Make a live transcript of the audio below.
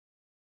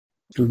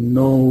to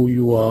know who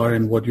you are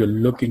and what you're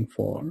looking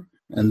for,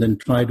 and then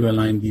try to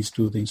align these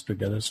two things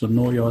together. So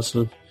know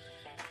yourself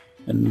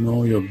and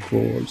know your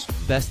goals.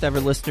 Best ever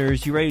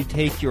listeners, you ready to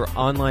take your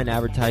online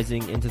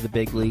advertising into the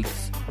big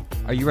leagues?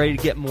 Are you ready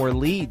to get more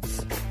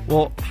leads?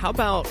 Well, how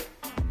about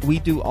we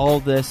do all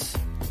this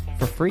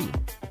for free?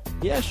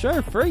 Yeah,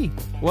 sure, free.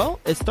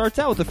 Well, it starts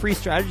out with a free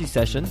strategy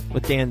session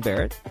with Dan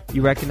Barrett.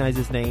 You recognize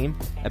his name,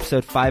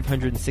 episode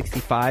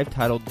 565,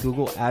 titled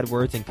Google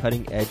AdWords and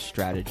Cutting Edge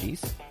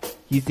Strategies.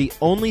 He's the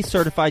only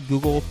certified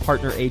Google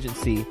partner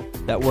agency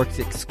that works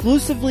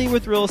exclusively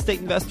with real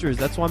estate investors.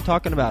 That's why I'm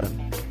talking about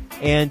him.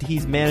 And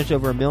he's managed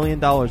over $1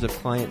 million of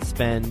client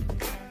spend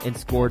and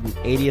scored an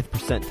 80th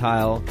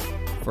percentile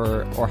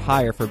or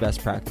higher for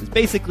best practice.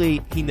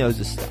 Basically, he knows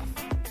his stuff.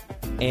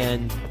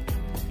 And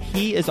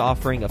he is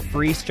offering a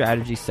free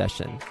strategy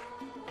session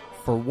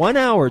for 1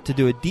 hour to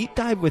do a deep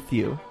dive with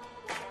you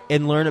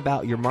and learn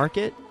about your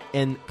market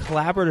and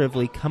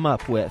collaboratively come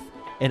up with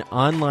an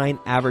online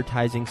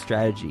advertising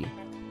strategy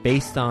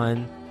based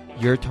on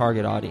your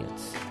target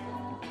audience.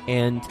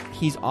 And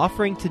he's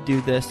offering to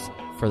do this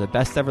for the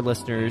best ever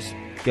listeners.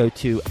 Go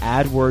to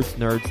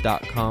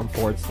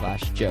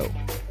adwordsnerds.com/Joe.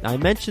 Now, I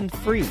mentioned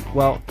free.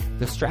 Well,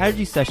 the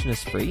strategy session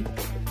is free.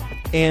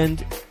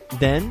 And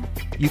then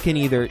you can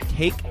either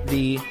take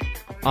the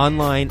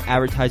online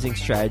advertising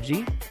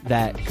strategy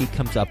that he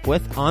comes up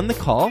with on the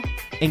call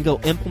and go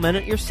implement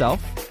it yourself.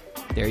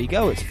 There you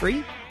go. It's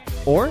free.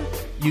 Or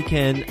you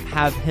can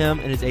have him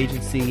and his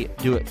agency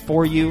do it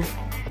for you.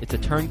 It's a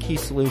turnkey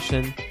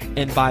solution.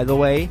 And by the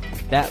way,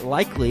 that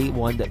likely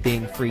wound up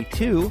being free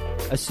too,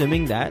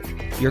 assuming that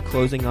you're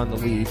closing on the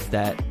leads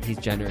that he's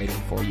generating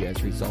for you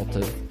as a result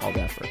of all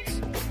the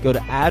efforts. Go to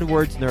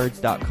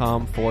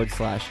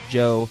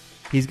adwordsnerds.com/Joe.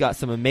 He's got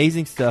some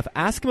amazing stuff.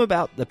 Ask him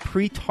about the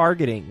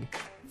pre-targeting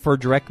for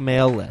direct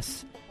mail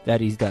lists that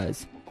he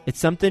does. It's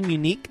something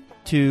unique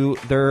to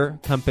their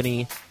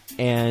company,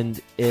 and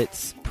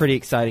it's pretty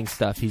exciting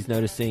stuff. He's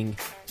noticing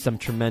some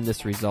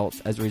tremendous results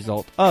as a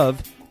result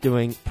of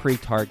doing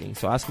pre-targeting.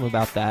 So ask him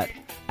about that.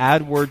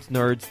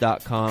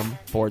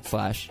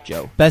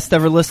 AdWordsNerds.com/Joe. Best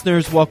ever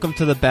listeners, welcome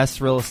to the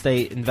best real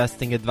estate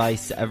investing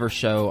advice ever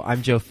show.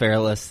 I'm Joe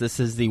Fairless.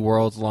 This is the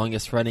world's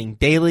longest running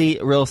daily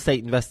real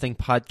estate investing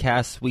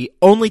podcast. We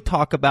only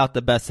talk about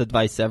the best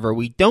advice ever.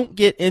 We don't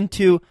get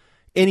into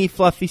any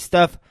fluffy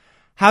stuff.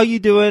 How you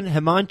doing,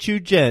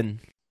 Himanshu Jain?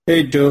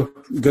 Hey, Joe.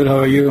 Good. How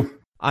are you?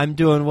 I'm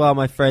doing well,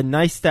 my friend.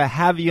 Nice to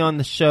have you on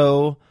the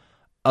show.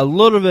 A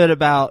little bit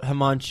about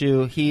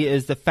Himanshu. He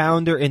is the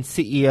founder and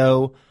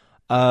CEO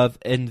of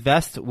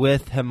Invest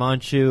with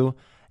Himanshu,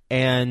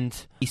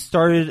 and he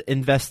started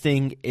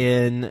investing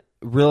in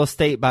real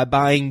estate by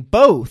buying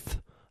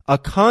both a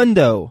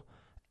condo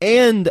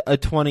and a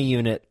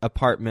 20-unit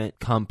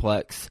apartment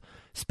complex.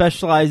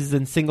 Specializes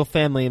in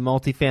single-family and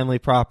multifamily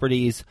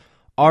properties,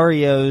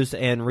 REOs,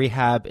 and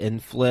rehab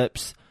and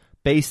flips,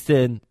 based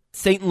in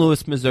St.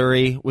 Louis,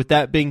 Missouri. With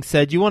that being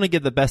said, you want to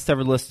give the best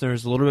ever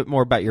listeners a little bit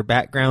more about your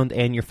background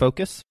and your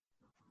focus?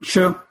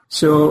 Sure.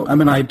 So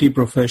I'm an IT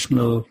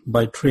professional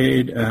by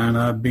trade, and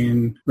I've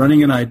been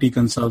running an IT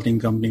consulting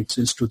company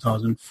since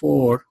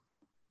 2004.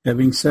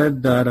 Having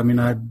said that,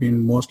 I've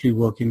been mostly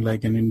working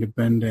like an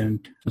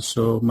independent.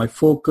 So my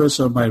focus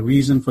or my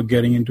reason for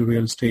getting into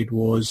real estate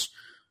was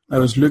I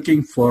was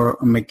looking for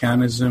a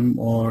mechanism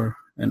or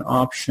an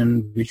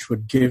option which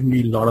would give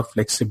me a lot of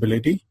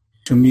flexibility.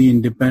 To me,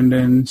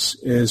 independence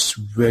is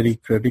very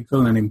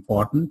critical and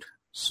important.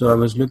 So I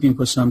was looking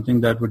for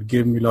something that would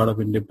give me a lot of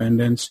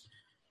independence,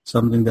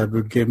 something that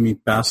would give me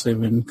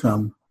passive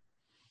income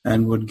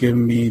and would give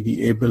me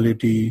the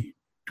ability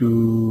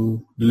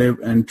to live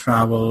and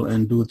travel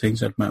and do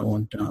things at my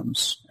own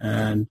terms,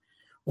 and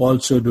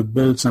also to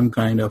build some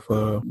kind of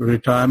a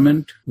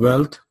retirement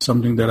wealth,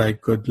 something that I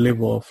could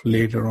live off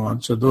later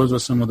on. So those were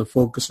some of the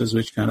focuses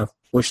which kind of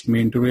pushed me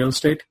into real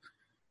estate.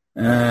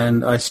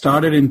 And I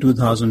started in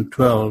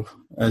 2012.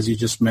 As you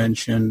just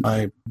mentioned,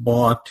 I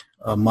bought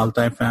a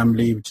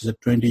multifamily, which is a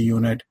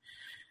 20-unit,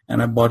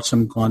 and I bought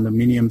some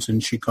condominiums in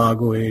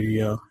Chicago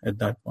area at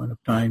that point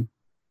of time.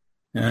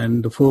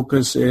 And the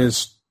focus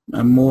is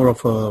I'm more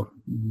of a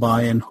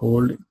buy and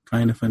hold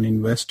kind of an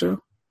investor,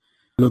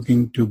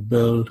 looking to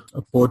build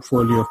a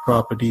portfolio of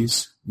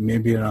properties,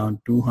 maybe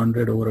around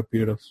 200 over a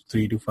period of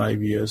 3 to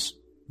 5 years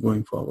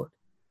going forward.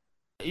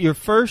 Your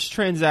first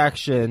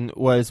transaction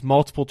was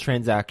multiple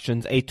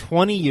transactions, a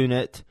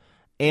 20-unit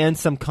and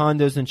some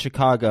condos in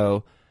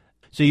Chicago.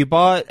 So you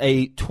bought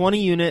a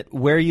 20-unit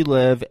where you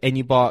live, and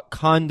you bought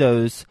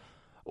condos.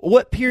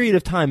 What period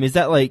of time? Is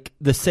that like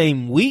the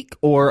same week,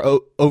 or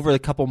over a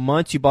couple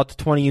months you bought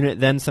the 20-unit,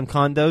 then some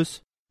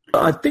condos?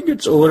 I think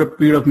it's over a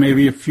period of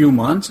maybe a few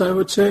months, I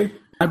would say.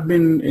 I've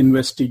been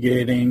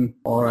investigating,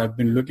 or I've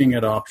been looking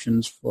at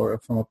options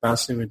from a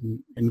passive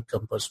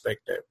income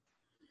perspective.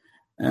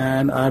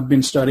 And I've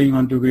been studying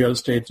onto real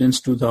estate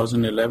since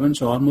 2011,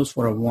 so almost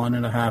for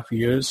 1.5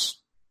 years.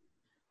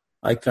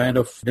 I kind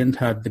of didn't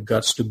have the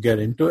guts to get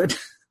into it.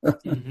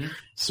 Mm-hmm.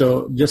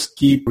 So just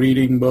keep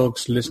reading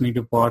books, listening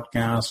to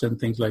podcasts and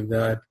things like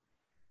that.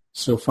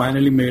 So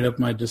finally made up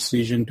my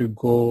decision to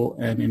go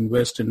and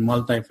invest in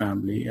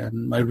multifamily.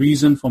 And my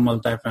reason for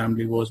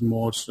multifamily was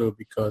more so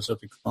because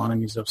of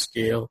economies of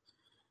scale.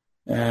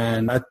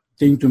 And I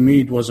think to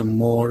me it was a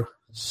more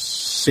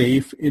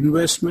safe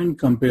investment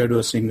compared to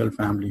a single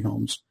family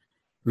homes.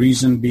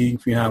 Reason being,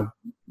 if you have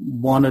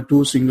one or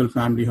two single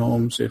family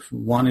homes, if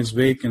one is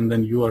vacant,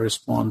 then you are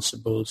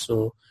responsible.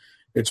 So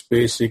it's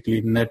basically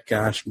net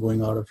cash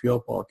going out of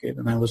your pocket.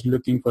 And I was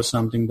looking for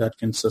something that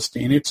can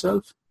sustain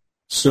itself.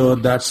 So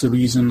that's the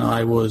reason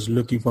I was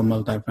looking for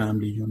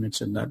multifamily units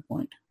at that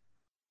point.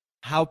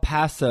 How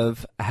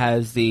passive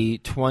has the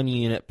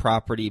 20-unit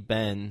property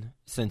been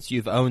since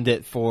you've owned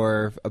it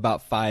for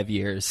about 5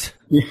 years?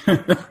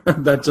 Yeah,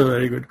 that's a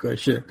very good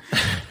question.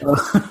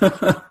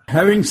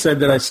 Having said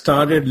that, I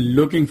started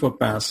looking for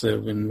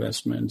passive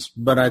investments,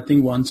 but I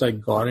think once I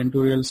got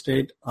into real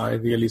estate, I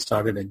really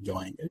started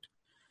enjoying it.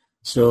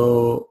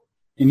 So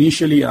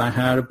initially, I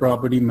had a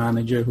property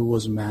manager who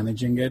was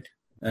managing it.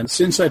 And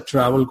since I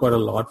travel quite a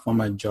lot for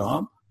my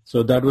job,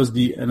 so that was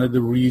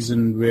another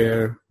reason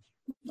where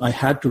I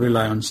had to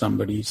rely on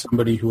somebody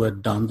who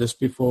had done this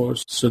before.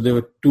 So there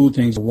were two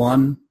things.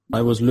 One,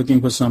 I was looking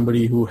for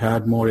somebody who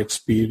had more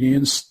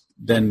experience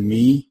than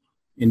me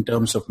in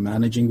terms of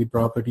managing the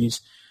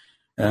properties,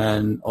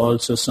 and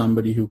also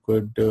somebody who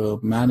could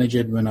manage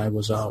it when I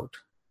was out.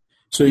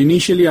 So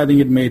initially, I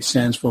think it made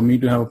sense for me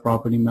to have a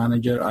property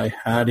manager. I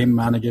had him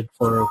manage it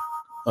for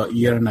a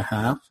year and a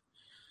half.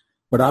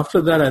 But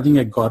after that, I think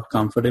I got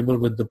comfortable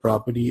with the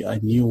property. I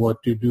knew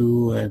what to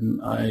do,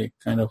 and I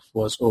kind of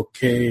was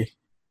okay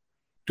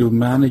to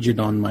manage it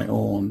on my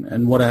own.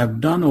 And what I have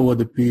done over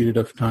the period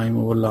of time,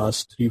 over the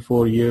last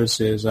 3-4 years,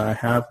 is I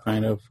have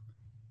kind of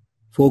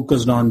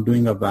focused on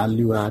doing a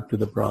value add to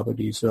the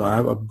property. So I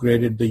have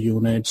upgraded the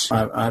units.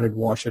 I've added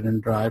washer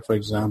and dryer, for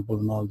example,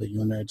 in all the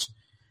units.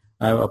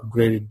 I've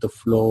upgraded the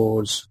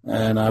floors,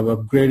 and I've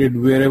upgraded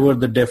wherever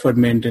the deferred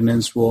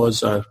maintenance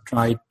was. I've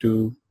tried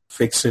to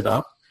fix it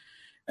up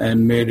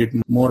and made it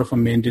more of a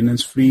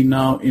maintenance-free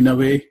now in a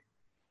way.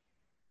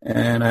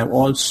 And I've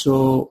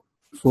also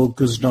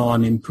focused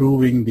on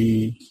improving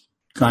the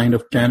kind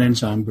of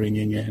tenants I'm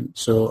bringing in.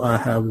 So I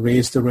have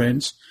raised the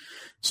rents.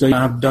 So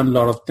I've done a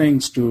lot of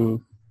things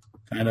to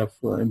kind of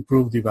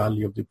improve the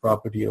value of the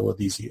property over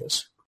these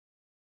years.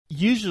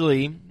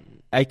 Usually,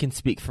 I can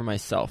speak for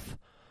myself.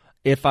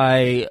 If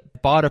I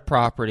bought a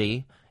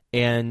property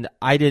and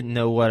I didn't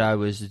know what I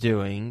was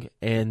doing,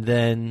 and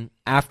then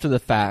after the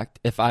fact,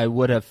 if I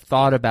would have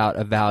thought about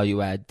a value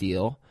add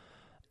deal,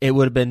 it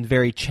would have been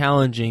very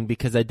challenging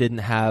because I didn't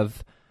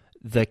have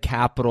the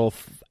capital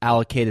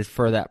allocated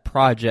for that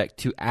project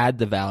to add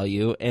the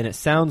value. And it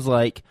sounds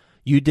like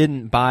you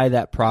didn't buy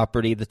that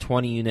property, the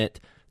 20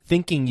 unit,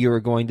 thinking you were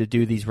going to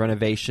do these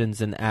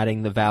renovations and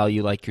adding the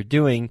value like you're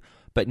doing,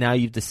 but now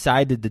you've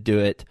decided to do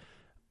it.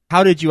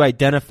 How did you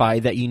identify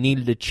that you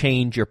needed to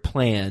change your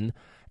plan?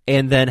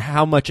 And then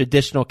how much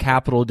additional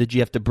capital did you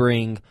have to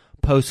bring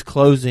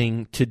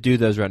post-closing to do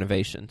those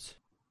renovations?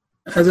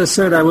 As I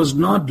said, I was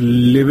not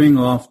living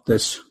off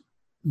this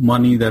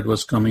money that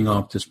was coming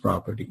off this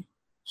property.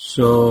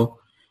 So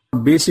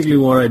basically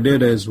what I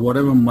did is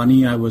whatever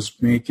money I was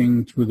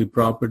making through the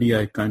property,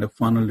 I kind of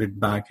funneled it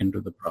back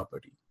into the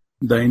property.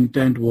 The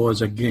intent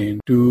was,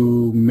 again,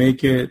 to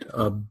make it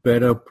a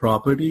better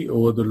property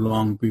over the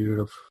long period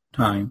of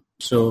time.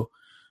 So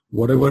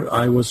whatever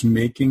I was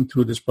making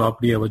through this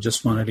property, I was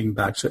just funneling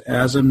back. So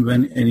as and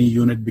when any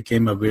unit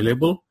became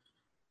available,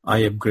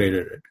 I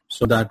upgraded it.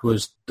 So that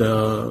was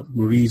the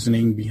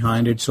reasoning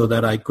behind it, so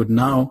that I could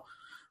now,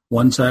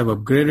 once I've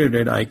upgraded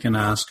it, I can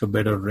ask a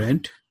better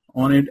rent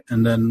on it,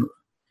 and then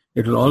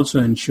it'll also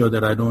ensure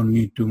that I don't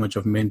need too much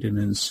of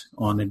maintenance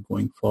on it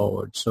going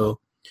forward. So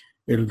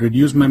it'll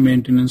reduce my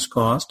maintenance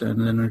cost,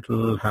 and then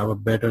it'll have a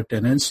better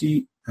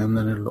tenancy, and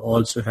then it'll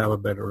also have a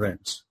better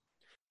rents.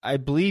 I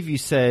believe you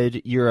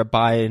said you're a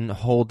buy and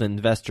hold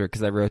investor,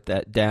 because I wrote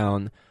that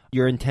down.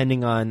 You're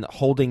intending on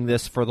holding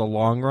this for the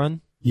long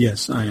run?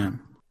 Yes, I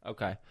am.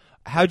 Okay.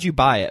 How'd you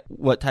buy it?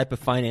 What type of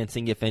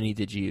financing, if any,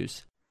 did you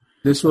use?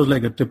 This was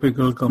like a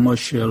typical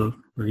commercial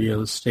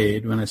real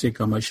estate. When I say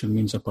commercial,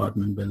 means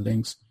apartment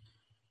buildings.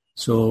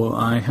 So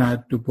I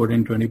had to put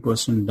in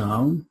 20%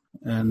 down,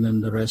 and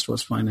then the rest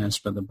was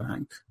financed by the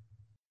bank.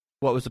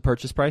 What was the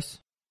purchase price?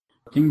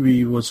 I think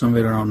we were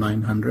somewhere around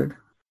 900.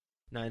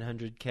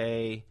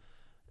 $900K,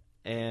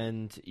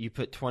 and you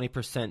put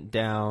 20%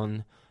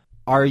 down.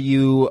 Are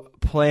you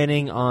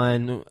planning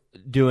on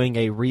doing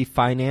a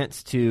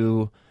refinance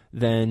to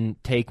then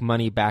take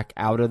money back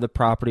out of the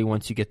property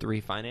once you get the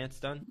refinance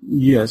done?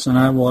 Yes, and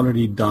I've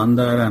already done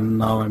that, and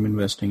now I'm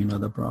investing in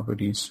other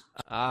properties.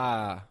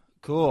 Ah,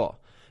 cool.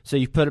 So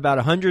you put about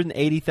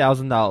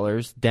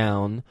 $180,000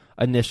 down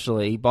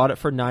initially, bought it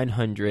for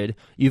 $900,000.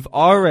 You've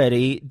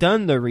already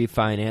done the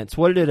refinance.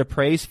 What did it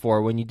appraise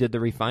for when you did the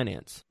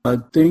refinance? I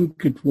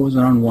think it was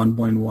around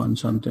 1.1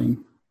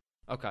 something.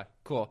 Okay,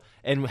 cool.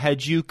 And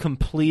had you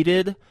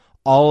completed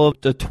all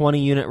of the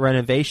 20-unit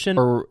renovation,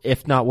 or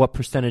if not, what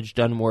percentage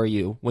done were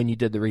you when you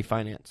did the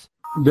refinance?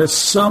 There's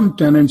some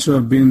tenants who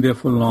have been there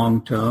for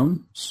long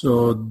term.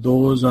 So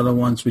those are the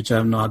ones which I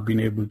have not been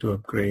able to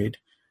upgrade.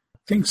 I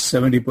think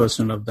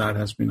 70% of that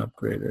has been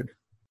upgraded.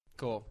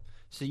 Cool.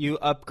 So you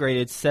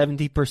upgraded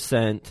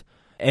 70%,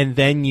 and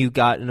then you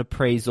got an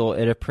appraisal.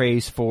 It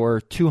appraised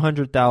for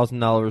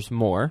 $200,000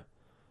 more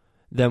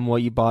than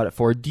what you bought it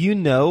for. Do you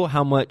know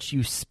how much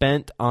you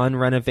spent on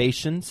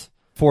renovations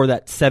for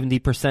that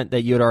 70%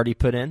 that you had already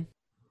put in?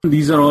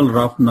 These are all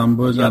rough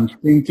numbers. Yep. I'm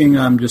thinking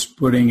I'm just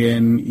putting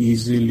in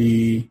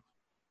easily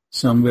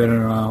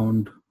somewhere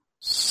around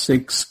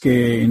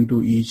 $6,000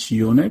 into each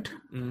unit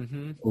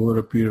over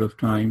a period of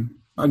time.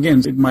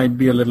 Again, it might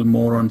be a little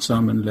more on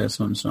some and less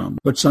on some,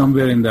 but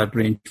somewhere in that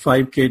range,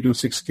 $5,000 to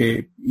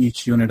 $6,000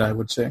 each unit, I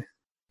would say.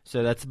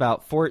 So that's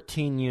about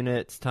 14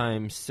 units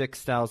times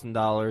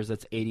 $6,000.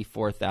 That's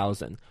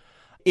 $84,000.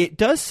 It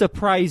does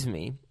surprise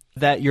me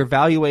that your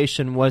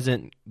valuation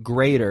wasn't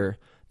greater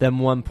than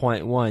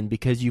 1.1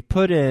 because you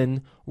put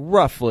in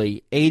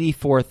roughly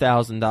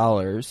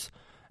 $84,000,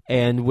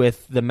 and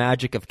with the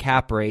magic of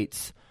cap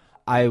rates,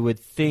 I would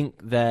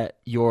think that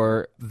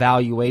your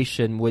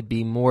valuation would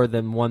be more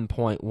than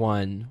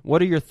 1.1.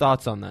 What are your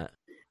thoughts on that?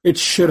 It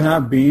should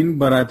have been,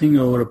 but I think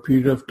over a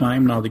period of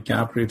time now the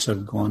cap rates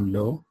have gone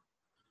low.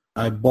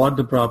 I bought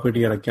the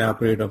property at a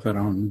cap rate of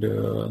around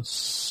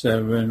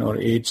 7 or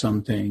 8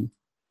 something.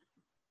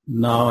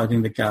 Now I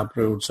think the cap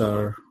rates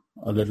are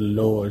a little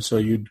lower, so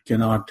you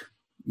cannot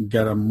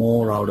get a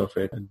more out of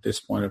it at this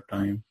point of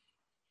time.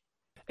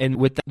 And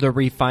with the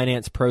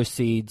refinance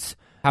proceeds,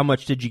 how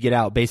much did you get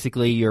out?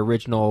 Basically your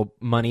original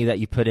money that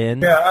you put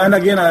in? Yeah, and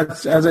again,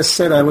 as I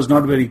said, I was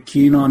not very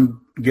keen on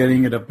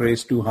getting it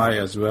appraised too high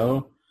as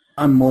well.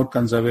 I'm more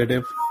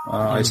conservative.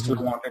 I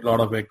still wanted a lot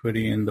of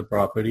equity in the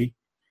property.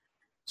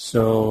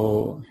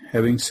 So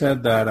having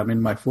said that, I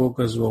mean, my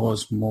focus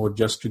was more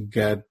just to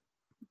get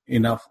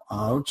enough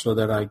out so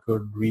that I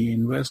could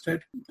reinvest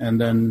it. And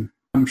then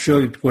I'm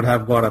sure it could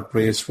have got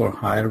appraised for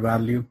higher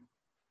value,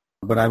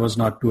 but I was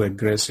not too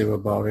aggressive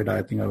about it.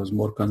 I think I was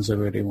more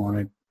conservative on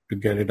it to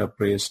get it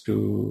appraised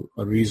to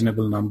a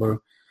reasonable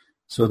number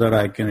so that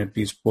I can at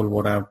least pull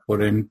what I've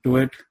put into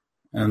it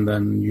and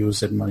then use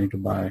that money to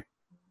buy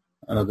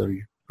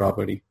another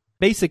property.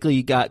 Basically,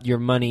 you got your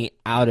money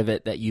out of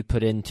it that you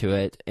put into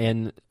it.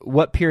 And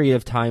what period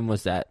of time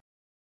was that?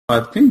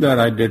 I think that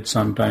I did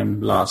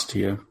sometime last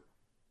year.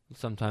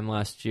 Sometime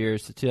last year,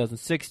 so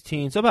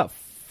 2016. So about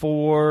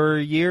 4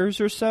 years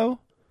or so?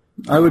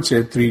 I would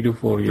say 3 to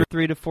 4 years.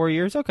 3 to 4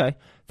 years, okay.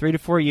 3 to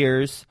 4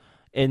 years.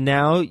 And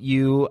now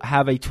you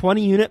have a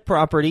 20-unit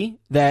property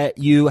that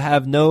you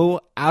have no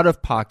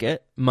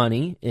out-of-pocket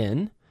money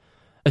in,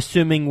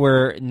 assuming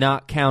we're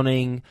not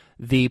counting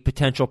the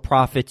potential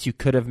profits you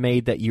could have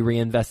made that you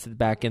reinvested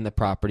back in the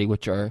property,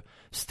 which are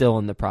still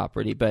in the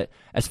property. But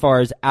as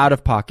far as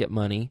out-of-pocket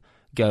money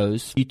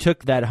goes, you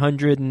took that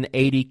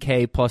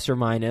 $180K plus or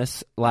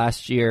minus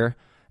last year,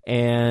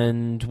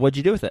 and what'd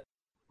you do with it?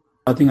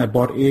 I think I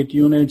bought 8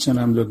 units, and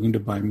I'm looking to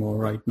buy more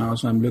right now.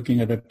 So I'm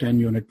looking at a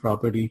 10-unit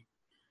property,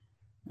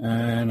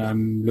 and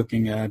I'm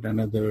looking at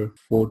another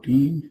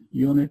 14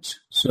 units.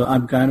 So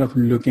I'm kind of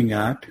looking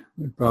at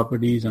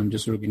properties. I'm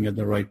just looking at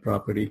the right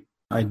property.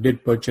 I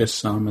did purchase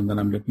some, and then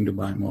I'm looking to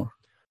buy more.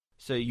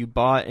 So you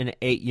bought an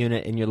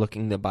 8-unit, and you're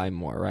looking to buy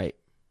more, right?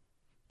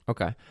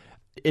 Okay.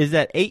 Is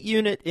that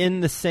 8-unit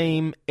in the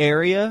same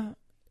area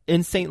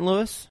in St.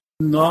 Louis?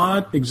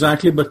 Not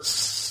exactly, but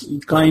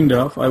kind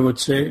of, I would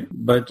say.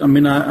 But I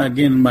mean,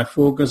 again, my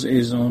focus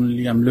is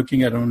I'm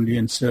looking at only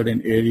in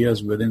certain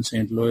areas within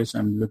St. Louis.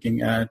 I'm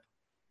looking at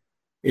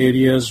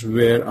areas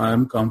where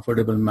I'm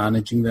comfortable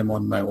managing them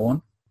on my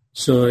own.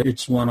 So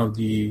it's one of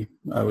the,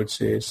 I would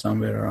say,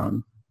 somewhere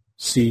around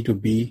C to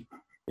B,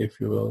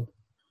 if you will,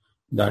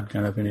 that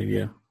kind of an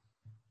area.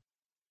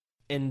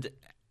 And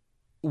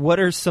what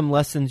are some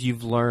lessons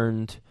you've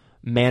learned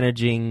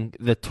managing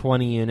the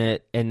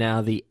 20-unit and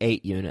now the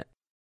 8-unit?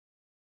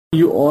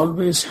 You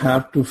always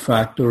have to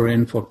factor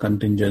in for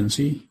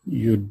contingency.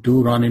 You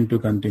do run into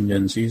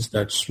contingencies.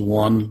 That's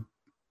one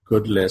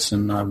good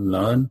lesson I've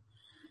learned.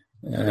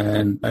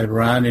 And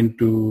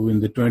in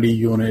the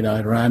 20-unit,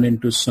 I ran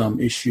into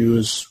some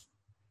issues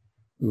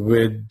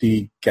with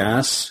the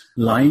gas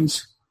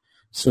lines.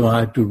 So I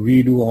had to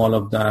redo all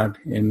of that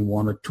in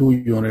 1 or 2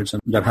 units,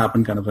 and that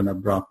happened kind of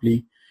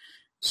abruptly.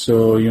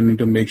 So you need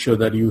to make sure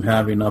that you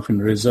have enough in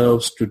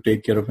reserves to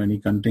take care of any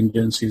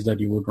contingencies that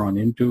you would run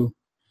into.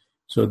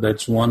 So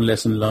that's one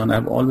lesson learned.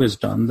 I've always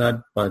done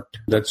that, but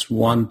that's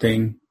one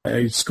thing.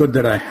 It's good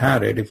that I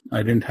had it. If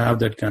I didn't have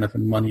that kind of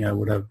money, I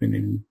would have been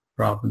in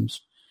problems.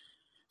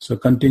 So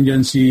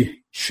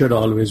contingency should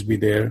always be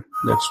there.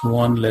 That's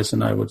one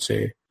lesson I would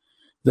say.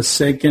 The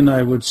second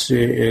I would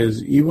say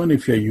is, even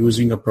if you're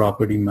using a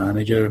property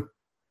manager,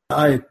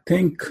 I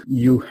think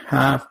you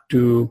have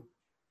to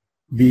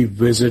be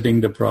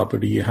visiting the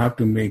property. You have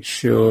to make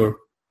sure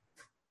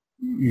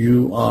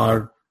you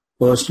are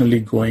personally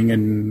going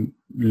and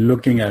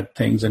looking at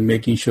things and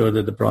making sure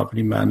that the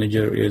property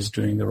manager is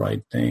doing the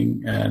right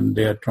thing and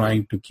they are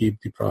trying to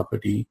keep the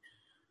property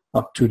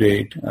up to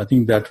date. I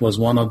think that was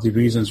one of the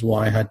reasons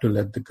why I had to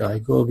let the guy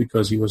go,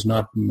 because he was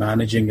not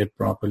managing it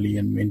properly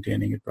and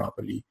maintaining it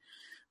properly.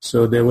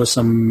 So there was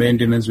some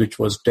maintenance which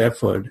was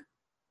deferred.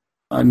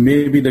 And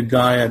maybe the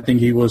guy, I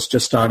think he was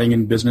just starting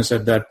in business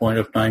at that point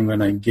of time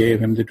when I gave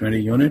him the 20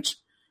 units.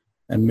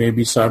 And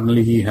maybe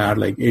suddenly he had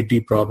like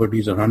 80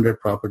 properties or 100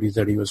 properties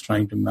that he was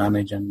trying to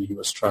manage and he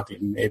was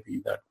struggling.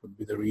 Maybe that would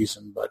be the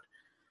reason. But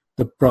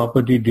the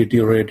property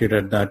deteriorated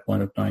at that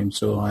point of time.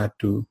 So I had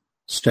to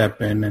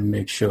step in and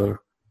make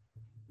sure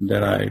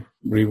that I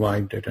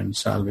revived it and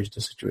salvaged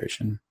the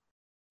situation.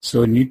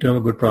 So you need to have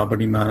a good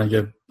property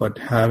manager, but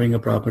having a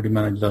property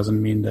manager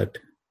doesn't mean that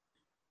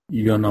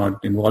you're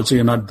not involved. So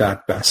you're not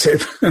that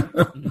passive.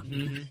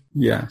 Mm-hmm.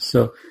 Yeah.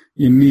 So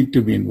you need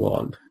to be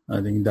involved. I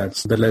think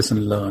that's the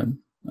lesson learned,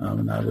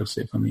 I would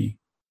say, for me.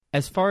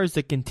 As far as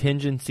the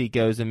contingency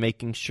goes and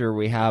making sure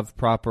we have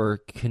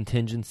proper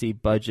contingency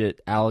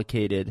budget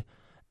allocated,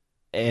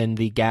 and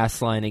the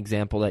gas line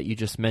example that you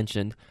just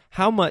mentioned,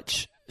 how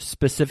much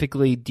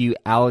specifically do you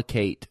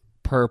allocate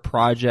per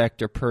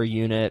project or per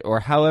unit or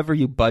however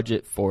you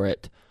budget for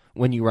it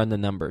when you run the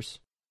numbers?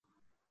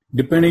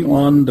 Depending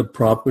on the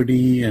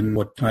property and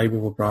what type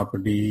of a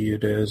property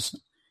it is,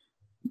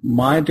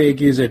 my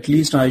take is at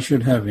least I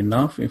should have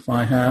enough if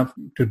I have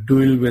to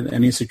deal with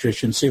any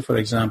situation. Say, for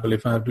example,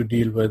 if I have to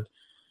deal with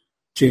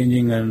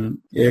changing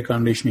an air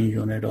conditioning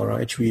unit or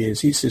a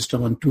HVAC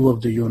system on 2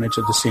 of the units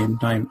at the same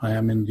time, I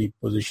am in the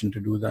position to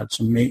do that.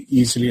 So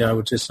easily I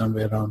would say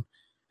somewhere around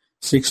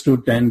 6 to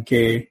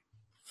 10K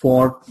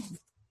for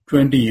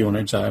 20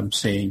 units, I'm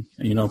saying,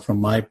 from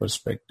my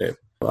perspective.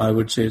 I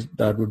would say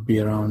that would be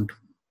around,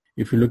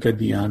 if you look at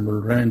the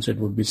annual rents, it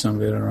would be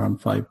somewhere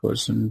around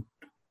 5%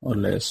 or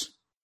less.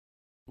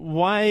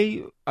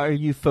 Why are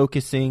you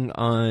focusing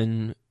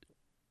on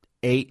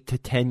 8 to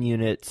 10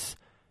 units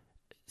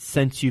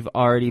since you've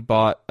already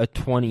bought a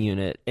 20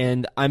 unit?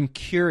 And I'm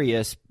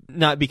curious,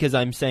 not because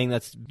I'm saying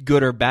that's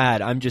good or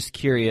bad, I'm just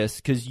curious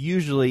because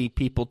usually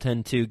people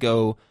tend to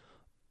go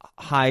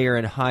higher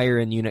and higher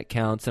in unit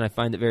counts, and I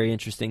find it very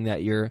interesting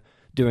that you're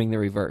doing the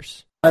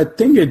reverse. I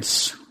think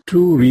it's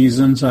 2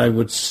 reasons, I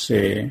would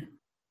say.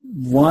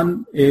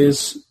 One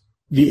is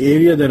the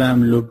area that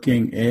I'm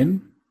looking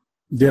in,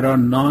 there are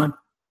not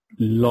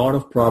a lot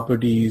of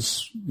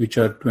properties which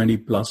are 20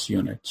 plus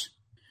units.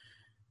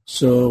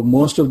 So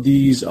most of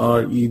these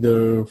are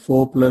either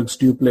 4-plex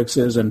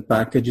duplexes and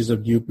packages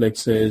of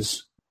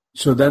duplexes.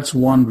 So that's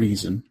one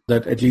reason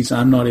that at least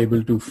I'm not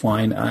able to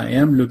find. I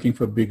am looking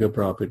for bigger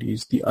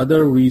properties. The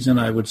other reason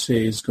I would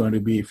say is going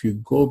to be if you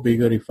go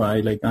bigger,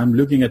 I'm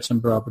looking at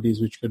some properties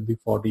which could be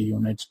 40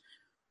 units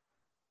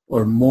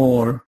or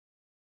more.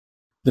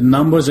 The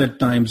numbers at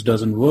times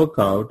doesn't work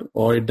out,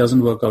 or it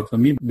doesn't work out for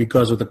me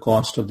because of the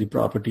cost of the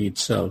property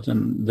itself.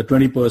 And the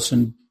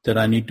 20% that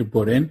I need to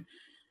put in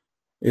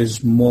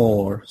is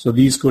more. So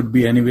these could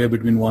be anywhere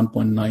between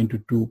 1.9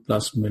 to 2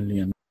 plus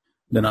million.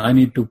 Then I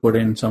need to put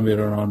in somewhere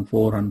around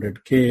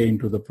 400K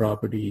into the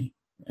property.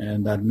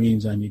 And that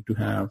means I need to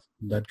have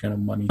that kind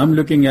of money. I'm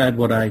looking at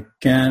what I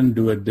can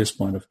do at this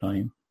point of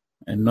time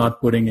and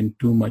not putting in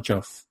too much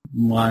of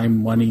my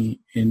money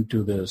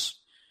into this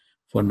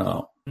for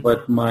now.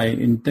 But my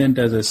intent,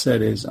 as I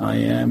said, is I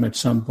am at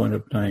some point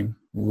of time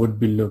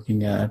would be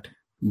looking at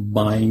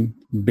buying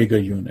bigger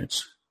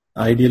units.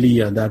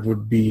 Ideally, that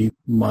would be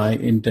my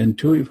intent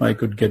too, if I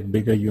could get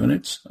bigger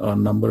units or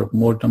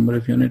more number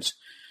of units,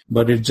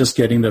 but it's just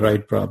getting the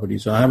right property.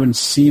 So I haven't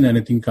seen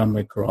anything come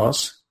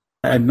across.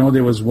 I know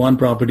there was one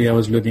property I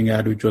was looking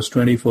at, which was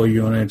 24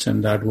 units,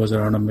 and that was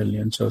around $1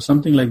 million. So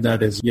something like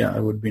that is,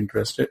 I would be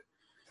interested,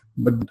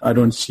 but I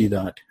don't see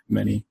that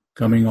many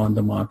coming on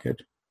the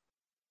market.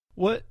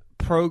 What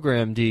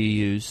program do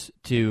you use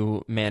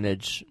to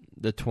manage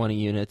the 20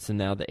 units and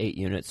now the 8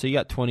 units? So you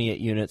got 28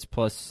 units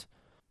plus,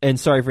 and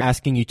sorry for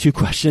asking you 2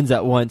 questions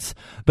at once,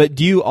 but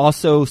do you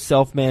also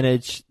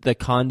self-manage the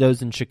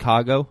condos in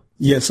Chicago?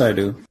 Yes, I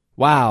do.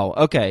 Wow,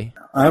 okay.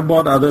 I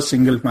bought other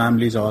single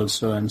families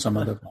also and some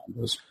other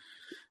condos.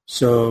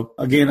 So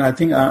again, I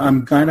think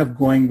I'm kind of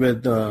going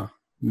with the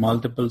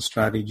multiple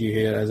strategy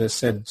here, as I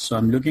said. So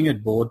I'm looking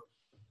at both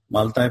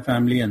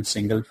multifamily and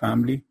single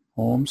family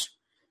homes.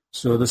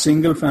 So the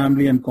single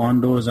family and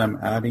condos, I'm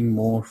adding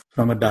more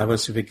from a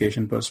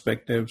diversification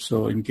perspective.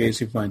 So in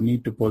case if I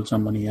need to pull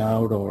some money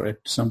out or at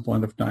some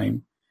point of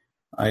time,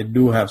 I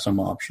do have some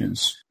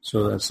options.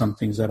 So that's some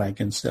things that I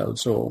can sell.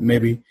 So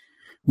maybe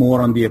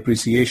more on the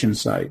appreciation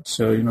side.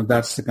 So,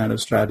 that's the kind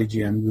of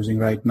strategy I'm using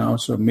right now.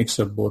 So a mix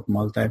of both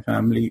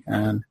multifamily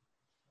and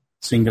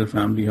single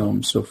family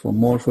homes. So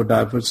for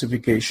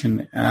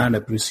diversification and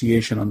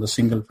appreciation on the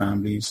single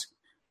families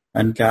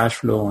and cash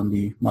flow on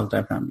the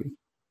multifamily.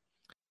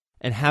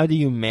 And how do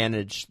you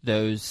manage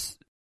those?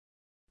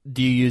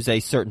 Do you use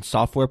a certain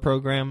software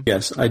program?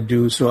 Yes, I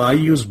do. So I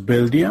use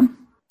Buildium.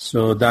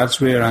 So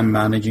that's where I'm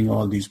managing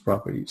all these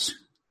properties.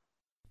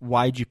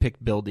 Why'd you pick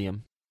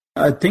Buildium?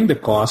 I think the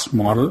cost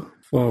model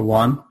for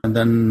one. And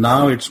then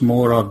now it's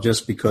more of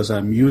just because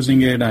I'm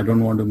using it, I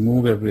don't want to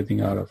move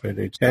everything out of it.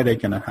 It's a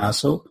headache and a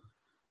hassle.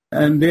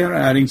 And they are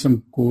adding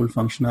some cool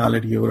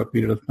functionality over a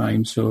period of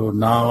time. So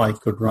now I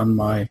could run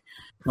my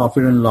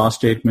profit and loss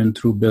statement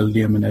through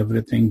Buildium and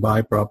everything,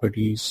 buy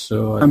properties.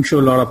 So I'm sure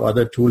a lot of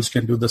other tools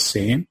can do the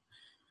same.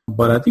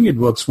 But I think it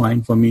works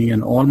fine for me,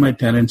 and all my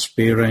tenants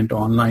pay rent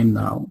online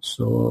now.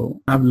 So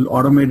I've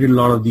automated a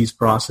lot of these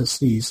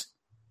processes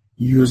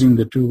using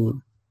the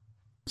tool.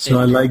 So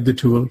I like the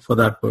tool for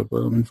that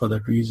purpose, for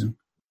that reason.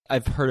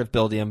 I've heard of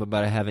Buildium,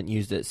 but I haven't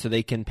used it. So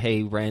they can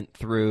pay rent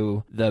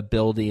through the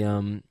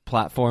Buildium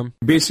platform?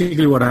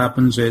 Basically what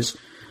happens is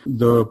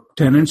the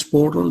tenants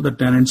portal, the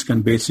tenants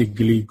can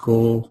basically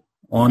go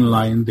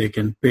online. They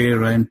can pay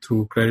rent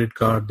through credit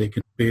card. They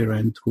can pay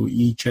rent through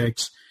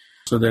e-checks.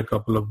 So there are a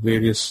couple of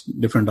various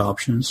different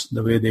options,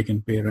 the way they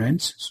can pay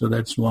rents. So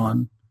that's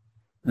one.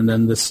 And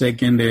then the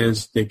second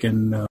is they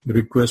can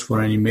request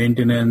for any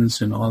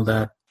maintenance and all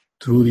that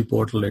through the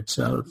portal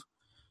itself.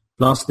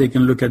 Plus, they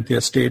can look at their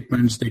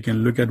statements. They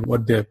can look at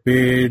what they're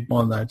paid,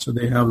 all that. So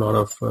they have a lot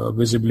of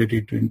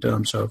visibility in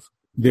terms of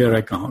their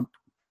account.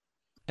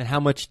 And how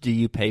much do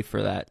you pay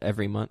for that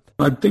every month?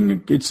 I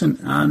think it's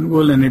an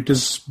annual, and it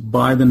is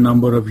by the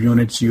number of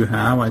units you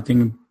have. I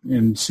think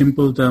in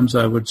simple terms,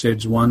 I would say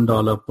it's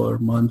 $1 per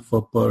month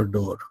per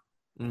door.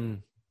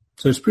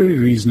 So it's pretty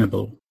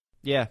reasonable.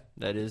 Yeah,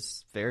 that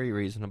is very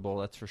reasonable.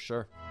 That's for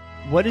sure.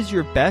 What is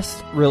your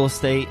best real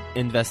estate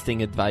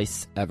investing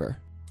advice ever?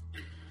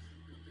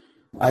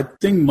 I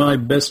think my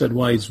best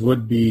advice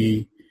would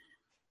be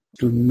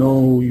to know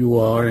who you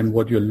are and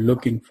what you're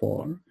looking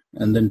for,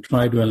 and then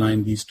try to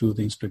align these two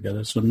things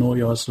together. So know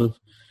yourself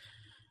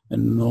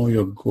and know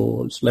your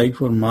goals. Like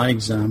for my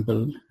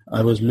example,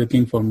 I was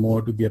looking for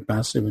more to be a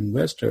passive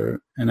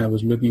investor, and I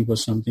was looking for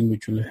something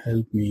which will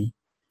help me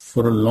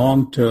for a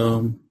long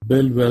term,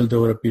 build wealth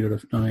over a period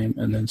of time,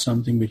 and then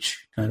something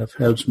which kind of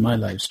helps my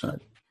lifestyle.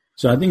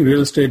 So I think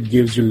real estate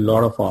gives you a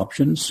lot of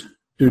options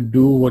to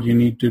do what you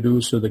need to do.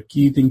 So the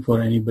key thing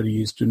for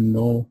anybody is to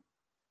know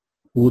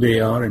who they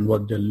are and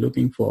what they're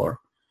looking for,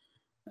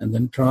 and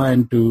then try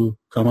and to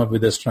come up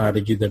with a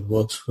strategy that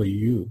works for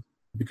you.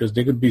 Because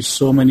there could be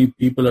so many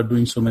people are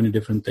doing so many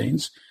different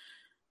things,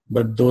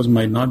 but those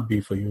might not be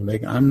for you.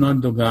 Like I'm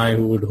not the guy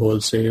who would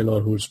wholesale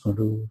or who's going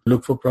to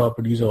look for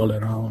properties all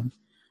around.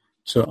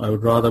 So I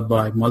would rather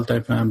buy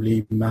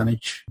multifamily,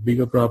 manage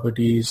bigger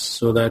properties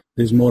so that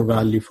there's more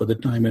value for the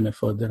time and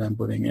effort that I'm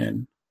putting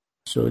in.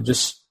 So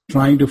just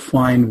trying to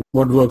find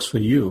what works for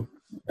you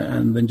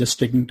and then just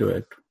sticking to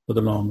it for the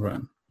long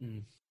run.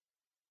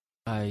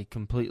 I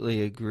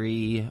completely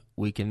agree.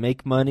 We can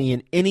make money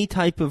in any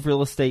type of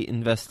real estate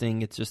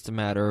investing. It's just a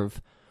matter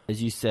of,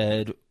 as you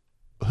said,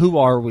 who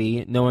are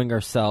we, knowing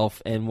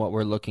ourselves and what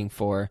we're looking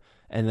for,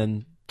 and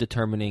then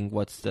determining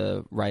what's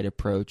the right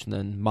approach, and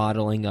then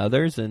modeling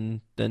others,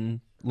 and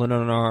then learning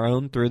on our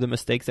own through the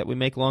mistakes that we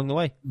make along the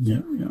way. Yeah.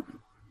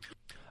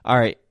 All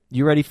right.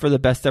 You ready for the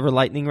best ever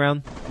lightning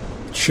round?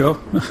 Sure.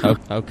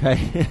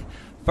 Okay.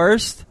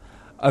 First,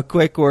 a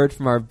quick word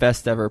from our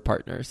best ever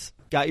partners.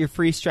 Got your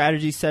free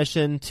strategy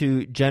session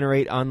to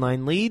generate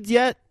online leads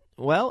yet?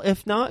 Well,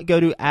 if not, go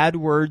to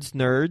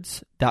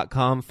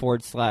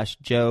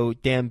adwordsnerds.com/Joe.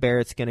 Dan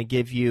Barrett's going to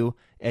give you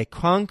a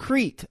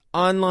concrete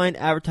online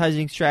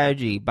advertising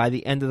strategy by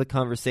the end of the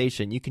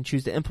conversation. You can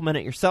choose to implement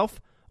it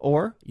yourself,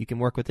 or you can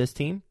work with his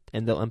team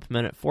and they'll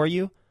implement it for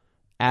you.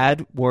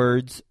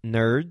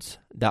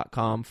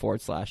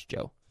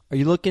 adwordsnerds.com/Joe. Are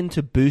you looking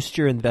to boost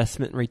your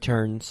investment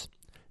returns?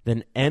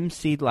 Then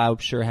MC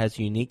Laubscher has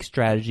a unique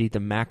strategy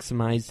to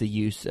maximize the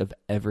use of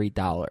every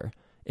dollar.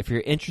 If you're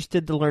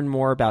interested to learn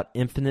more about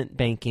infinite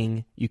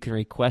banking, you can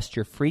request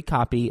your free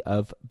copy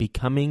of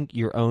Becoming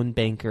Your Own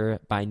Banker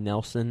by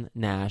Nelson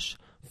Nash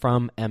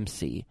from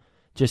MC.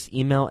 Just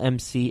email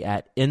MC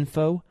at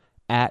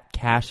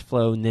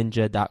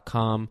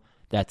info@cashflowninja.com.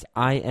 That's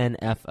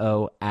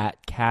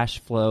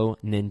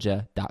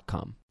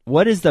info@cashflowninja.com.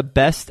 What is the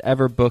best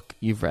ever book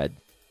you've read?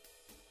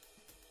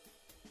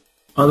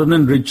 Other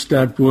than Rich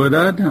Dad Poor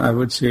Dad, I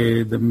would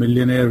say The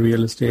Millionaire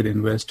Real Estate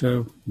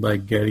Investor by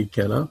Gary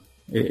Keller.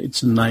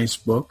 It's a nice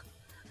book.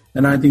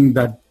 And I think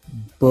that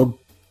book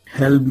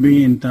helped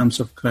me in terms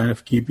of kind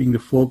of keeping the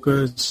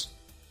focus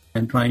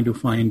and trying to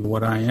find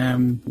what I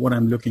am, what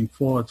I'm looking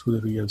for through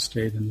the real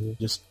estate, and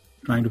just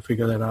trying to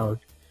figure that out.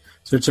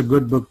 So it's a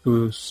good book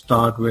to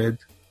start with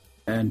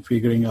and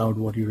figuring out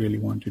what you really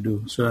want to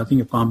do. So I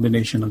think a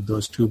combination of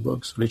those two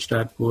books, Rich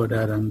Dad Poor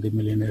Dad and The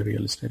Millionaire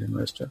Real Estate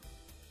Investor.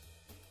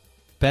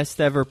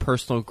 Best ever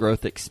personal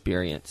growth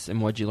experience,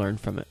 and what'd you learn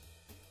from it?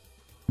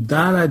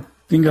 That I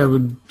think I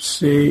would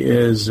say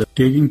is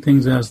taking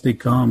things as they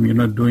come,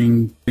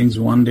 doing things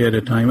one day at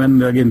a time.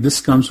 And again,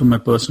 this comes from my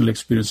personal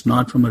experience,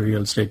 not from a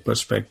real estate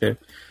perspective.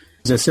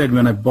 As I said,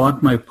 when I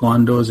bought my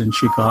condos in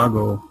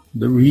Chicago,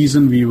 the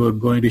reason we were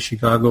going to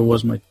Chicago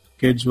was my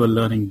kids were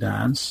learning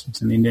dance. It's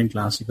an Indian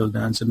classical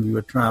dance, and we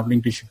were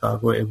traveling to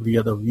Chicago every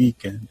other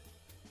weekend.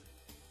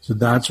 So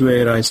that's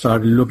where I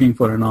started looking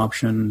for an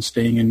option,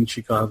 staying in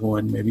Chicago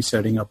and maybe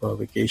setting up a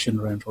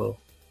vacation rental.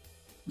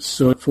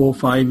 So 4 or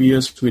 5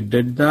 years we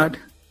did that.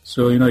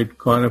 So, it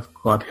kind of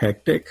got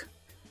hectic.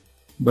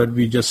 but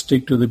we just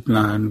stick to the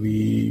plan.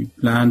 We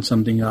planned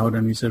something out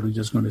and we said we're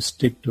just going to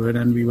stick to it,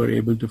 and we were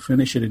able to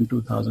finish it in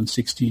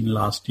 2016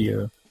 last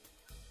year.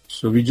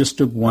 So we just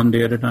took one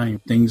day at a time.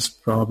 Things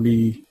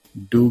probably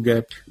do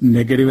get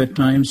negative at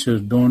times, so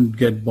don't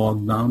get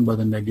bogged down by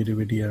the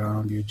negativity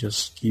around you.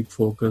 Just keep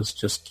focused,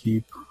 just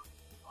keep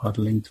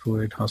hustling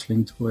through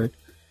it,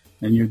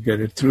 and you get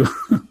it through.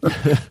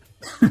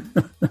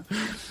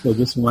 So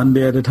just one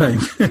day at a time.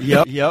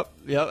 Yep.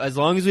 As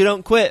long as we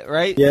don't quit,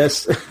 right?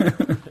 Yes.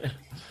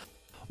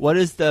 What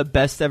is the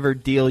best ever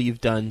deal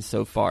you've done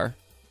so far?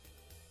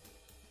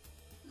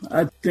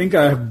 I think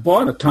I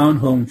bought a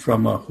townhome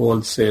from a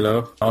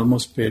wholesaler,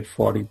 almost paid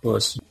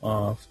 40%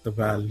 of the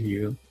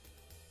value.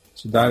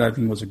 So that I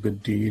think was a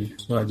good deal.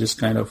 So I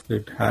just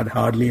it had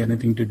hardly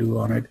anything to do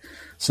on it.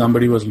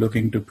 Somebody was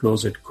looking to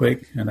close it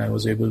quick, and I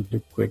was able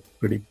to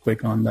pretty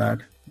quick on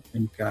that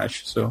in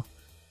cash. So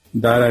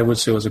that I would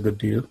say was a good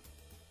deal.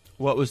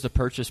 What was the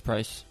purchase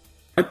price?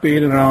 I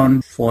paid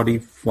around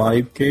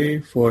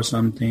 $45K for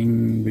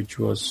something which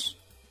was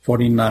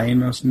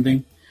 49 or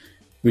something,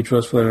 which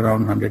was for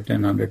around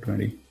 110,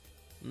 120.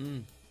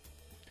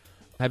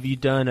 Have you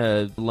done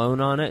a loan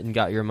on it and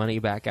got your money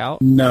back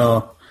out?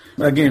 No.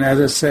 Again, as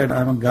I said,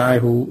 I'm a guy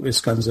who is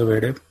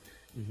conservative,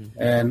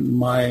 and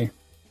my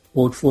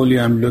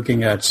portfolio, I'm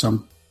looking at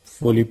some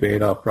fully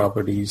paid off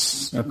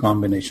properties, a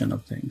combination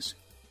of things.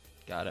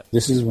 Got it.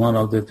 This is one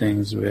of the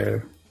things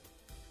where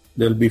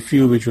there'll be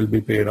few which will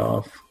be paid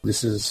off.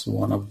 This is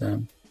one of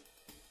them.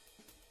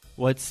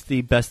 What's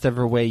the best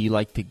ever way you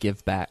like to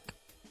give back?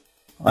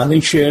 I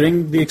think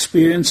sharing the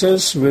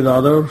experiences with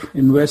other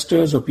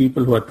investors or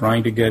people who are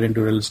trying to get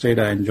into real estate,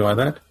 I enjoy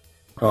that.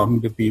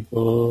 Talking to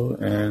people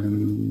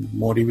and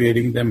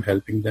motivating them,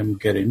 helping them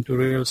get into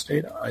real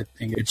estate. I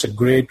think it's a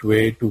great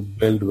way to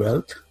build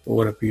wealth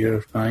over a period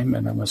of time,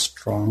 and I'm a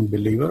strong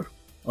believer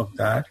of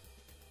that.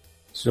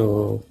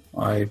 So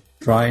I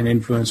try and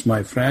influence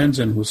my friends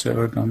and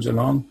whoever comes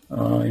along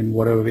in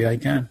whatever way I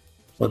can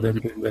for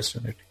them to invest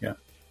in it. Yeah.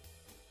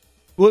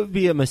 What would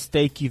be a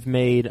mistake you've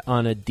made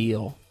on a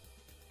deal?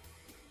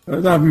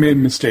 I've made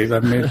mistakes.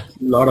 I've made a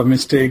lot of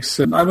mistakes.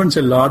 I wouldn't say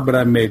a lot, but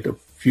I've made a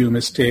few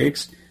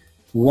mistakes.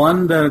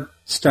 One that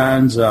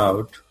stands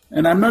out,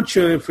 and I'm not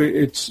sure if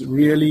it's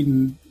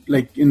really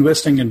like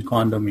investing in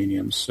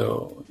condominiums.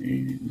 So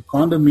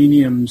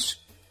condominiums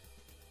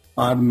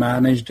are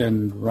managed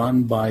and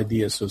run by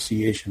the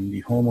association,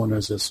 the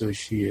homeowners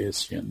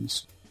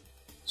associations.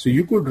 So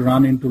you could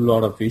run into a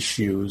lot of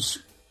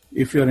issues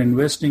if you're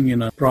investing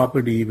in a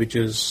property which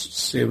is,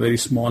 say, a very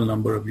small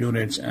number of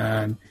units,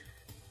 and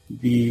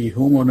the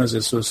homeowners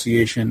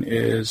association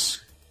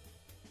is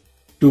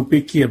too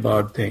picky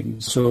about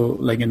things. So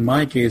like in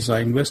my case, I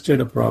invested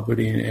a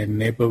property in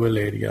Naperville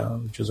area,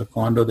 which is a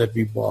condo that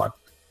we bought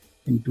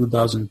in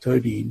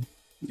 2013.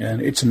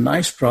 And it's a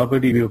nice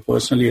property. We were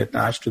personally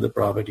attached to the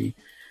property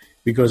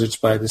because it's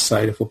by the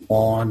side of a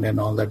pond and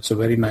all that. It's a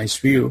very nice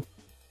view.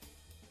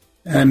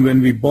 And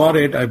when we bought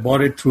it, I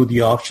bought it through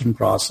the auction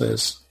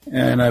process.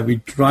 And we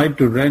tried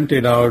to rent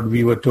it out.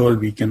 We were told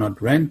we cannot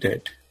rent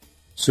it.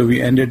 So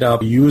we ended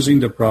up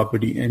using the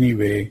property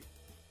anyway.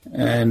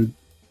 And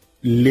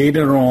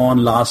later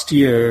on, last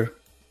year,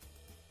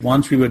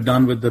 once we were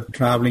done with the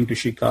traveling to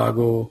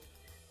Chicago,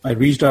 I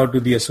reached out to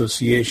the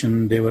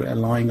association. They were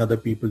allowing other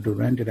people to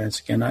rent it. I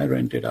said, can I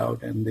rent it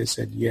out? And they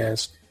said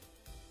yes.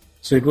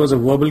 So it was a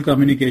verbal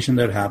communication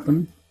that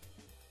happened.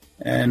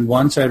 And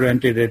once I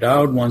rented it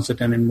out, once the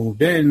tenant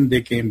moved in,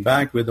 they came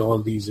back with all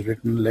these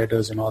written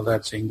letters and all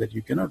that saying that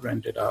you cannot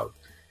rent it out.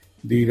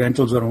 The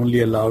rentals are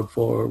only allowed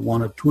for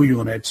 1 or 2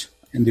 units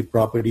in the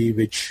property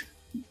which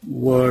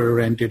were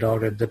rented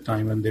out at the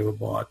time when they were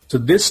bought. So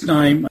this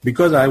time,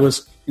 because I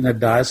was in a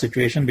dire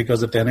situation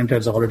because the tenant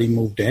has already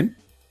moved in,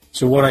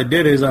 so what I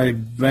did is I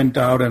went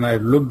out and I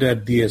looked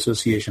at the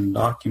association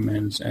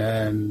documents,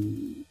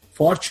 and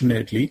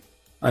fortunately,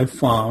 I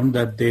found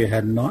that they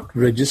had not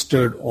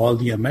registered all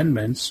the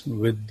amendments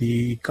with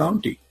the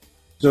county.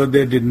 So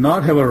they did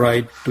not have a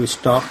right to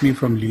stop me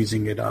from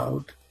leasing it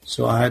out.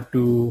 So I had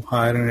to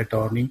hire an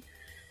attorney,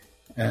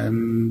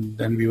 and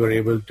then we were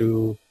able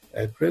to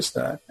address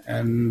that,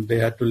 and they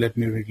had to let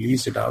me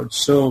release it out.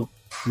 So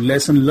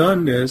lesson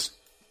learned is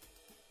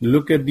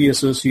look at the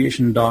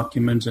association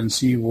documents and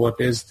see what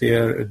is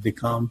there at the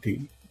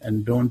county,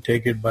 and don't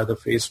take it by the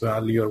face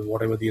value or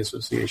whatever the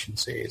association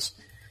says.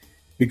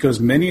 Because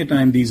many a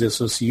time these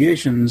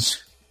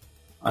associations,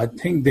 I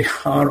think they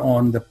are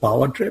on the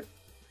power trip.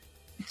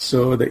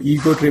 So the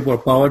ego trip or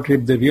power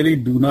trip, they really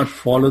do not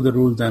follow the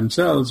rules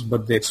themselves,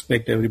 but they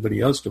expect everybody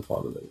else to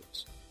follow the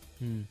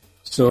rules.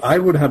 So I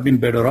would have been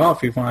better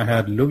off if I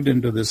had looked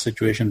into this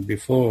situation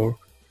before,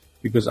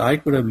 because I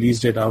could have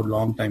leased it out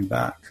long time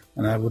back,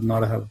 and I would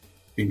not have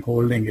been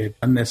holding it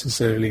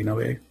unnecessarily in a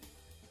way.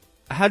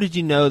 How did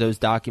you know those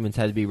documents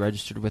had to be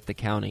registered with the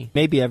county?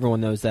 Maybe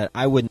everyone knows that.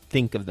 I wouldn't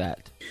think of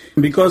that.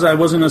 Because I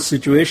was in a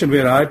situation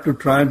where I had to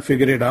try and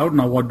figure it out.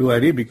 Now what do I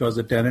do? Because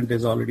the tenant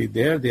is already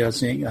there. They are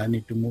saying I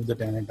need to move the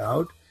tenant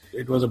out.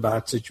 It was a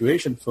bad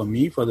situation for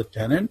me, for the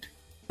tenant,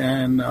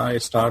 and I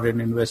started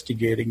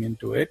investigating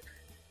into it.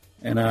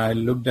 and I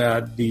looked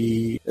at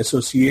the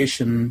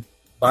association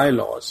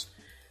bylaws.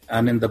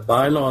 And in the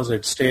bylaws,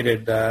 it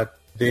stated that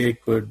they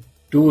could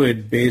do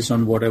it based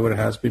on whatever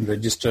has been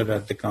registered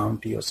at the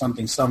county or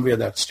something. Somewhere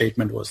that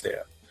statement was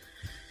there.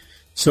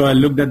 So I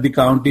looked at the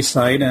county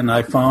side, and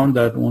I found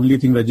that only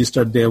thing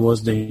registered there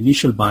was the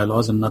initial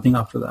bylaws and nothing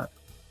after that.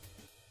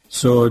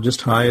 So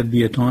just hired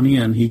the attorney,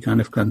 and he kind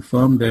of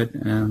confirmed it,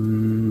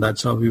 and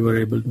that's how we were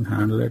able to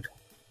handle it.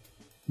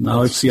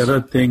 Now it's the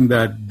other thing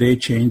that they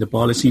changed the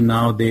policy.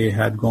 Now they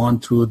had gone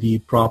through the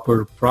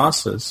proper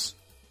process,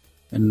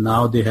 and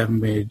now they have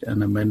made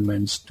an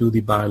amendments to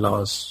the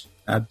bylaws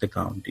at the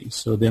county.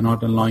 So they're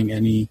not allowing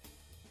any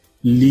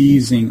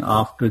leasing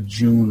after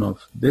June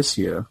of this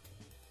year.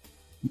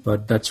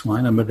 But that's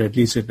fine. But at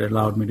least it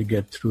allowed me to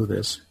get through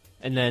this.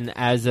 And then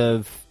as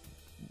of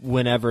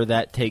whenever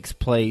that takes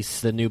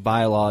place, the new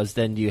bylaws,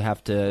 then do you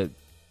have to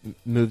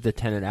move the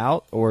tenant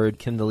out, or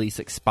can the lease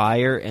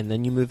expire and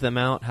then you move them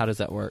out? How does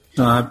that work?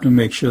 So I have to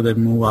make sure they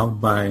move out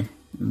by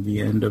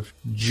the end of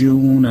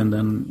June, and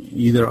then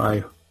either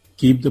I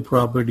keep the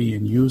property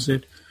and use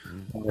it,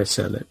 or I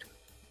sell it.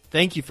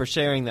 Thank you for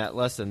sharing that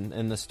lesson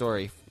in the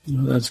story.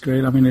 That's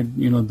great. I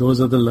mean, those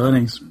are the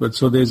learnings. But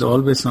so there's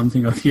always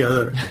something or the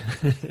other.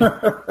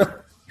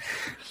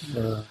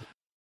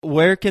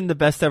 Where can the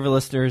Best Ever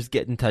listeners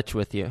get in touch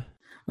with you?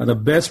 The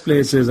best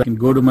place is I can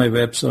go to my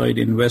website,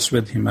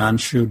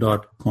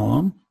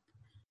 investwithhimanshu.com.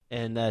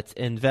 And that's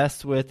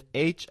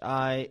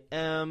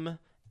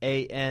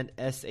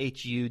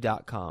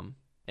investwithhimanshu.com.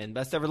 And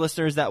Best Ever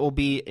listeners, that will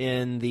be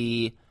in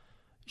the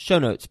show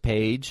notes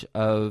page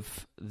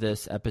of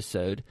this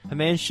episode.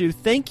 Himanshu,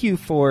 thank you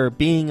for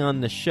being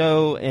on the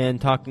show and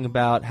talking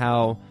about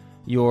how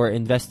your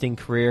investing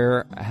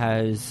career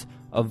has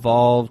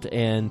evolved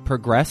and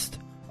progressed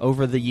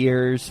over the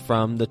years,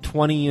 from the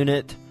 20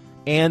 unit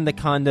and the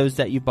condos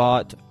that you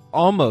bought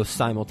almost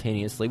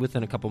simultaneously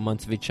within a couple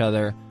months of each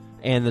other,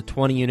 and the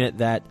 20 unit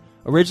that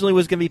originally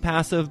was going to be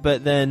passive,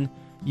 but then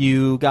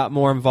you got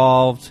more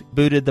involved,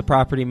 booted the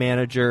property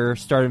manager,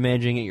 started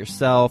managing it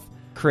yourself,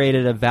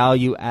 created a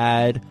value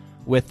add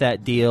with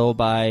that deal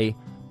by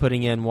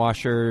putting in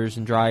washers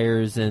and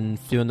dryers and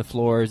doing the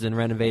floors and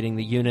renovating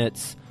the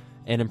units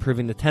and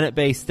improving the tenant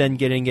base, then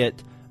getting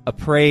it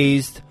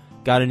appraised,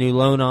 got a new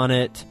loan on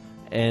it,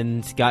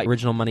 and got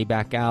original money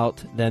back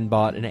out, then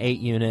bought an 8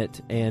 unit.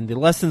 And the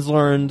lessons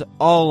learned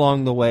all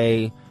along the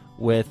way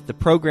with the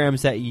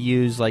programs that you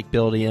use like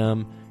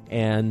Buildium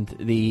and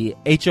the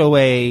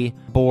HOA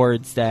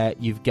boards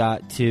that you've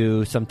got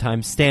to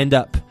sometimes stand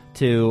up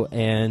to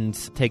and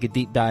take a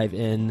deep dive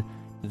in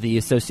the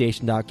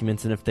association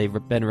documents and if they've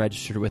been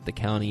registered with the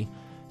county.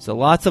 So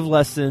lots of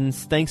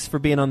lessons. Thanks for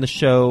being on the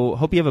show.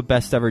 Hope you have a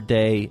best ever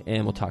day,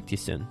 and we'll talk to you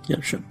soon.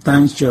 Yeah, sure.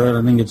 Thanks, Jared.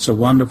 I think it's a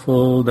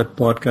wonderful, that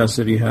podcast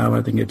that you have.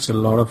 I think it's a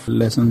lot of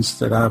lessons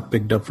that I've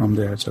picked up from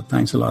there. So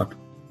thanks a lot.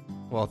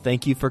 Well,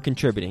 thank you for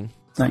contributing.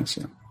 Thanks,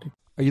 yeah.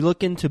 Are you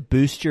looking to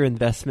boost your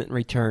investment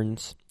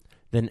returns?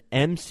 Then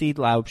MC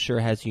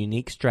Laubscher has a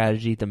unique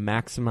strategy to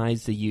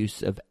maximize the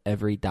use of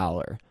every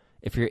dollar.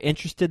 If you're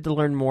interested to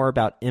learn more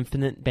about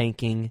infinite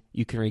banking,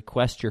 you can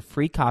request your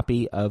free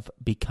copy of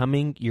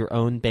Becoming Your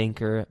Own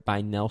Banker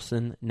by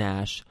Nelson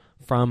Nash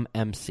from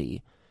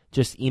MC.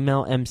 Just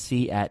email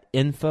MC at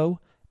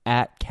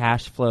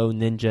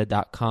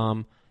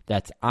info@cashflowninja.com.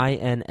 That's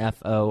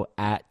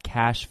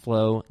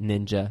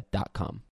info@cashflowninja.com.